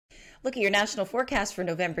Look at your national forecast for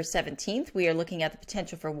November 17th. We are looking at the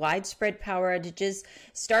potential for widespread power outages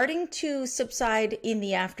starting to subside in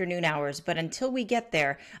the afternoon hours. But until we get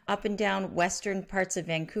there, up and down western parts of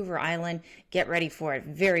Vancouver Island, get ready for it.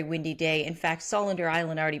 Very windy day. In fact, Solander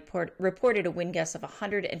Island already reported a wind gust of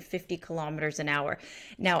 150 kilometers an hour.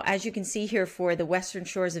 Now, as you can see here for the western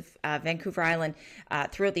shores of Vancouver Island,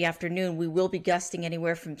 throughout the afternoon, we will be gusting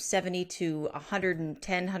anywhere from 70 to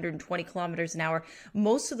 110, 120 kilometers an hour.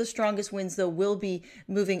 Most of the strongest winds, though, will be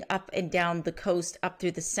moving up and down the coast, up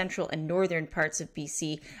through the central and northern parts of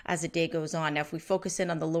BC as the day goes on. Now, if we focus in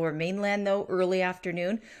on the lower mainland, though, early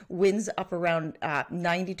afternoon, winds up around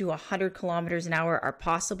 90 to 100 kilometers an hour are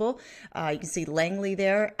possible. You can see Langley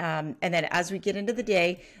there. And then as we get into the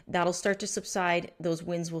day, that'll start to subside. Those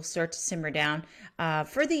winds will start to simmer down.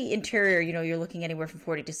 For the interior, you're looking anywhere from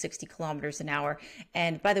 40 to 60 kilometers an hour.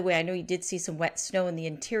 And by the way, I know you did see some wet snow in the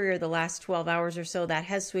interior the last 12 hours or so. That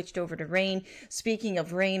has switched over to rain. Speaking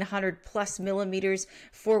of rain, 100 plus millimeters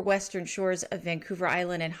for western shores of Vancouver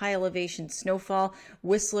Island, and high elevation snowfall.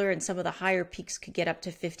 Whistler and some of the higher peaks could get up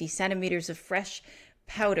to 50 centimeters of fresh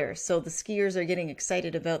powder. So the skiers are getting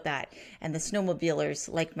excited about that. And the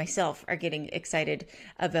snowmobilers, like myself, are getting excited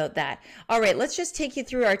about that. All right, let's just take you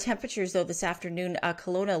through our temperatures, though, this afternoon.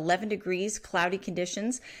 Kelowna, 11 degrees, cloudy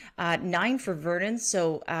conditions, 9 for Vernon.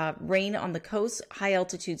 So rain on the coast, high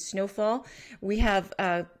altitude snowfall. We have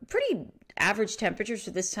pretty average temperatures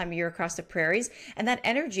for this time of year across the prairies, and that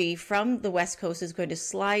energy from the west coast is going to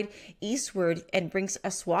slide eastward and brings a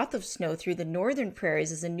swath of snow through the northern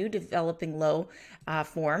prairies as a new developing low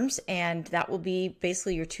forms, and that will be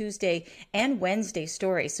basically your Tuesday and Wednesday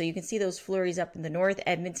story. So you can see those flurries up in the north.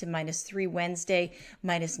 Edmonton -3 Wednesday,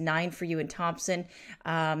 -9 for you in Thompson,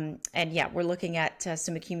 and yeah, we're looking at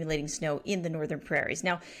some accumulating snow in the northern prairies.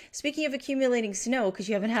 Now, speaking of accumulating snow, because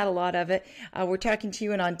you haven't had a lot of it, we're talking to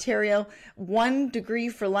you in Ontario. 1 degree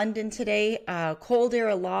for London today. Cold air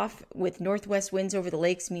aloft with northwest winds over the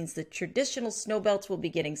lakes means the traditional snow belts will be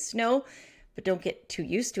getting snow, but don't get too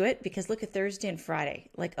used to it, because look at Thursday and Friday,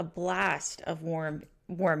 like a blast of warm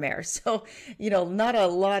air. So, not a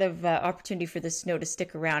lot of opportunity for the snow to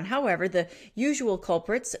stick around. However, the usual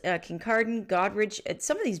culprits, Kincardine, Godrich,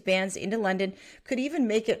 some of these bands into London could even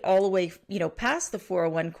make it all the way, past the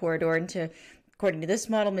 401 corridor into, according to this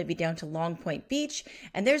model, maybe down to Long Point Beach.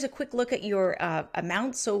 And there's a quick look at your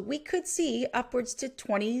amount. So we could see upwards to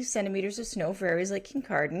 20 centimeters of snow for areas like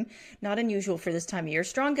Kincardine. Not unusual for this time of year.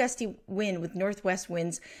 Strong gusty wind with northwest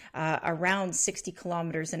winds around 60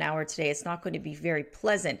 kilometers an hour today. It's not going to be very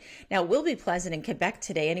pleasant. Now, it will be pleasant in Quebec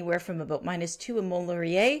today, anywhere from about -2 in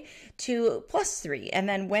Mont-Laurier to +3. And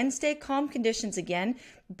then Wednesday, calm conditions again,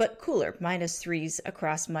 but cooler, -3s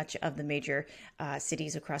across much of the major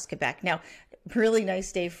cities across Quebec. Now, really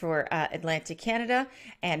nice day for Atlantic Canada,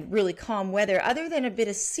 and really calm weather, other than a bit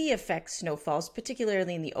of sea effect snowfalls,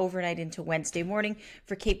 particularly in the overnight into Wednesday morning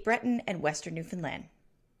for Cape Breton and Western Newfoundland.